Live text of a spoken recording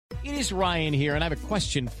It is Ryan here, and I have a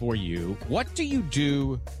question for you. What do you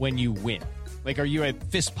do when you win? Like, are you a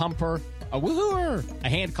fist pumper, a woo-hooer, a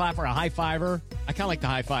hand clapper, a high-fiver? I kind of like the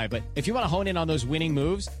high-five, but if you want to hone in on those winning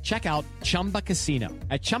moves, check out Chumba Casino.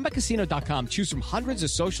 At ChumbaCasino.com, choose from hundreds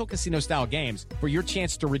of social casino-style games for your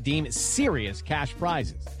chance to redeem serious cash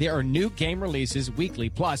prizes. There are new game releases weekly,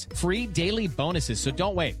 plus free daily bonuses, so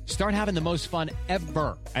don't wait. Start having the most fun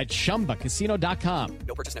ever at ChumbaCasino.com.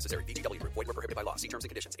 No purchase necessary. VGW Group. Void where prohibited by law. See terms and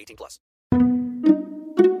conditions. 18+.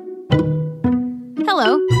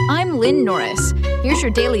 Hello, I'm Lynn Norris. Here's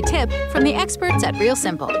your daily tip from the experts at Real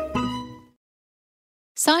Simple.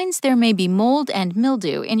 Signs There May Be Mold and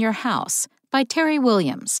Mildew in Your House by Terry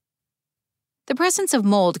Williams. The presence of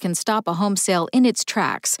mold can stop a home sale in its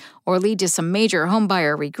tracks or lead to some major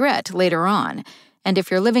homebuyer regret later on. And if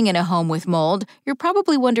you're living in a home with mold, you're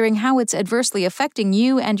probably wondering how it's adversely affecting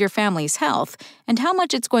you and your family's health and how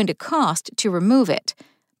much it's going to cost to remove it.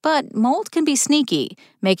 But mold can be sneaky,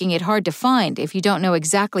 making it hard to find if you don't know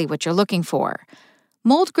exactly what you're looking for.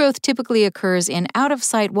 Mold growth typically occurs in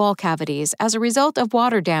out-of-sight wall cavities as a result of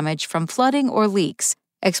water damage from flooding or leaks,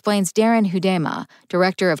 explains Darren Hudema,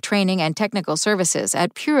 Director of Training and Technical Services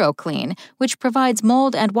at PuroClean, which provides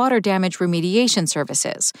mold and water damage remediation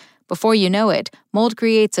services. Before you know it, mold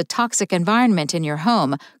creates a toxic environment in your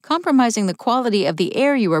home, compromising the quality of the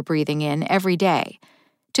air you are breathing in every day.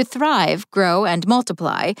 To thrive, grow, and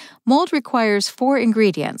multiply, mold requires 4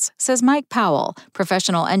 ingredients, says Mike Powell,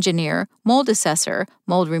 professional engineer, mold assessor,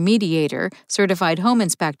 mold remediator, certified home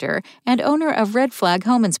inspector, and owner of Red Flag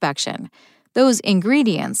Home Inspection. Those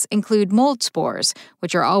ingredients include mold spores,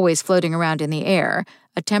 which are always floating around in the air,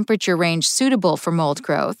 a temperature range suitable for mold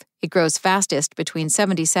growth, it grows fastest between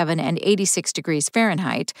 77 and 86 degrees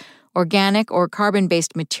Fahrenheit, organic or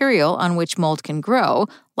carbon-based material on which mold can grow,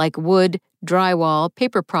 like wood, drywall,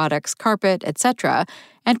 paper products, carpet, etc.,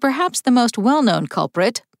 and perhaps the most well-known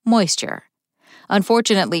culprit, moisture.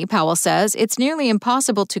 Unfortunately, Powell says, it's nearly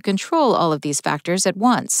impossible to control all of these factors at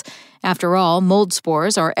once. After all, mold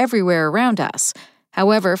spores are everywhere around us.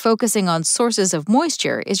 However, focusing on sources of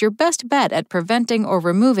moisture is your best bet at preventing or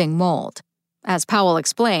removing mold. As Powell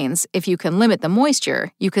explains, if you can limit the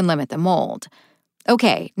moisture, you can limit the mold.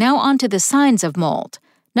 Okay, now on to the signs of mold.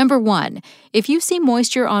 Number 1, if you see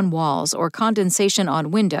moisture on walls or condensation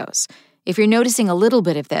on windows. If you're noticing a little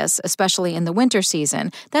bit of this, especially in the winter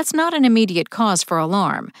season, that's not an immediate cause for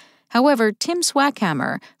alarm. However, Tim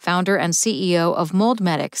Swackhammer, founder and CEO of Mold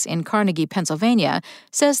Medics in Carnegie, Pennsylvania,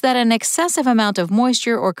 says that an excessive amount of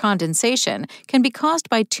moisture or condensation can be caused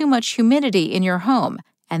by too much humidity in your home,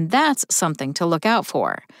 and that's something to look out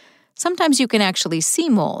for. Sometimes you can actually see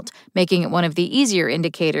mold, making it one of the easier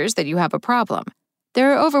indicators that you have a problem.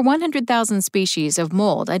 There are over 100,000 species of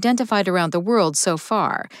mold identified around the world so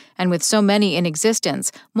far, and with so many in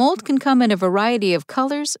existence, mold can come in a variety of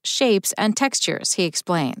colors, shapes, and textures, he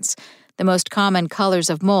explains. The most common colors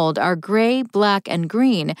of mold are gray, black, and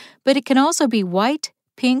green, but it can also be white,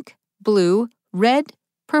 pink, blue, red,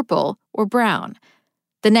 purple, or brown.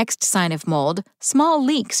 The next sign of mold, small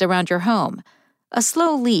leaks around your home. A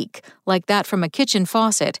slow leak, like that from a kitchen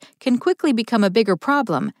faucet, can quickly become a bigger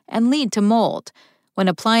problem and lead to mold. When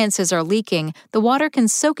appliances are leaking, the water can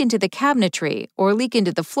soak into the cabinetry or leak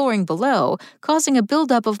into the flooring below, causing a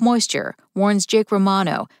buildup of moisture, warns Jake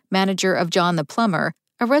Romano, manager of John the Plumber,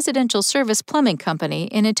 a residential service plumbing company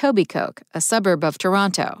in Etobicoke, a suburb of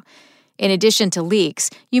Toronto. In addition to leaks,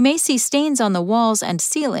 you may see stains on the walls and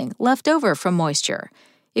ceiling left over from moisture.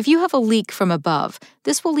 If you have a leak from above,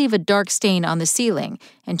 this will leave a dark stain on the ceiling,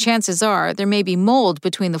 and chances are there may be mold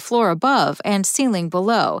between the floor above and ceiling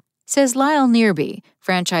below, says Lyle Nearby,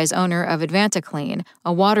 franchise owner of AdvantaClean,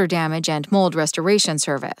 a water damage and mold restoration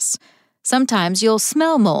service. Sometimes you'll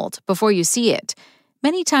smell mold before you see it.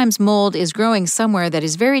 Many times mold is growing somewhere that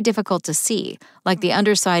is very difficult to see, like the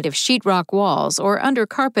underside of sheetrock walls or under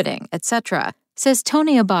carpeting, etc., says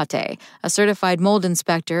Tony Abate, a certified mold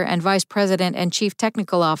inspector and vice president and chief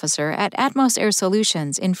technical officer at Atmos Air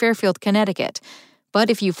Solutions in Fairfield, Connecticut. But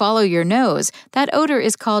if you follow your nose, that odor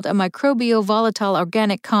is called a microbial volatile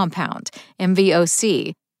organic compound,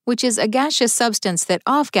 MVOC, which is a gaseous substance that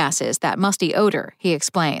off-gasses that musty odor, he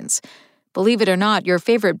explains. Believe it or not, your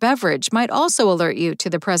favorite beverage might also alert you to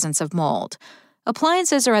the presence of mold.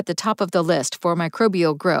 Appliances are at the top of the list for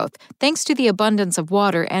microbial growth, thanks to the abundance of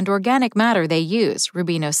water and organic matter they use,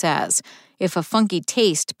 Rubino says. If a funky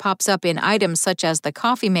taste pops up in items such as the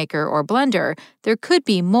coffee maker or blender, there could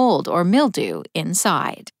be mold or mildew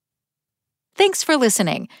inside. Thanks for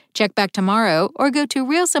listening. Check back tomorrow or go to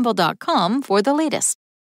realsimple.com for the latest.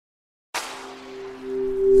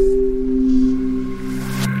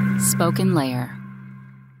 Spoken Layer.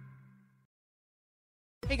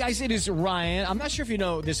 Hey guys, it is Ryan. I'm not sure if you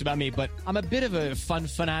know this about me, but I'm a bit of a fun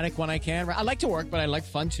fanatic when I can. I like to work, but I like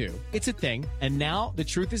fun too. It's a thing. And now the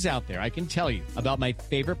truth is out there. I can tell you about my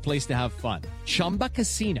favorite place to have fun. Chumba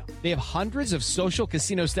Casino. They have hundreds of social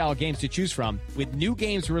casino style games to choose from with new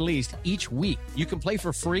games released each week. You can play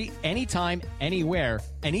for free anytime, anywhere.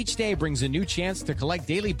 And each day brings a new chance to collect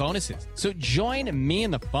daily bonuses. So join me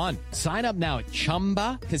in the fun. Sign up now at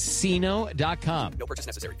ChumbaCasino.com. No purchase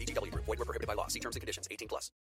necessary. VGW Group. Void where prohibited by law. See terms and conditions. 18+.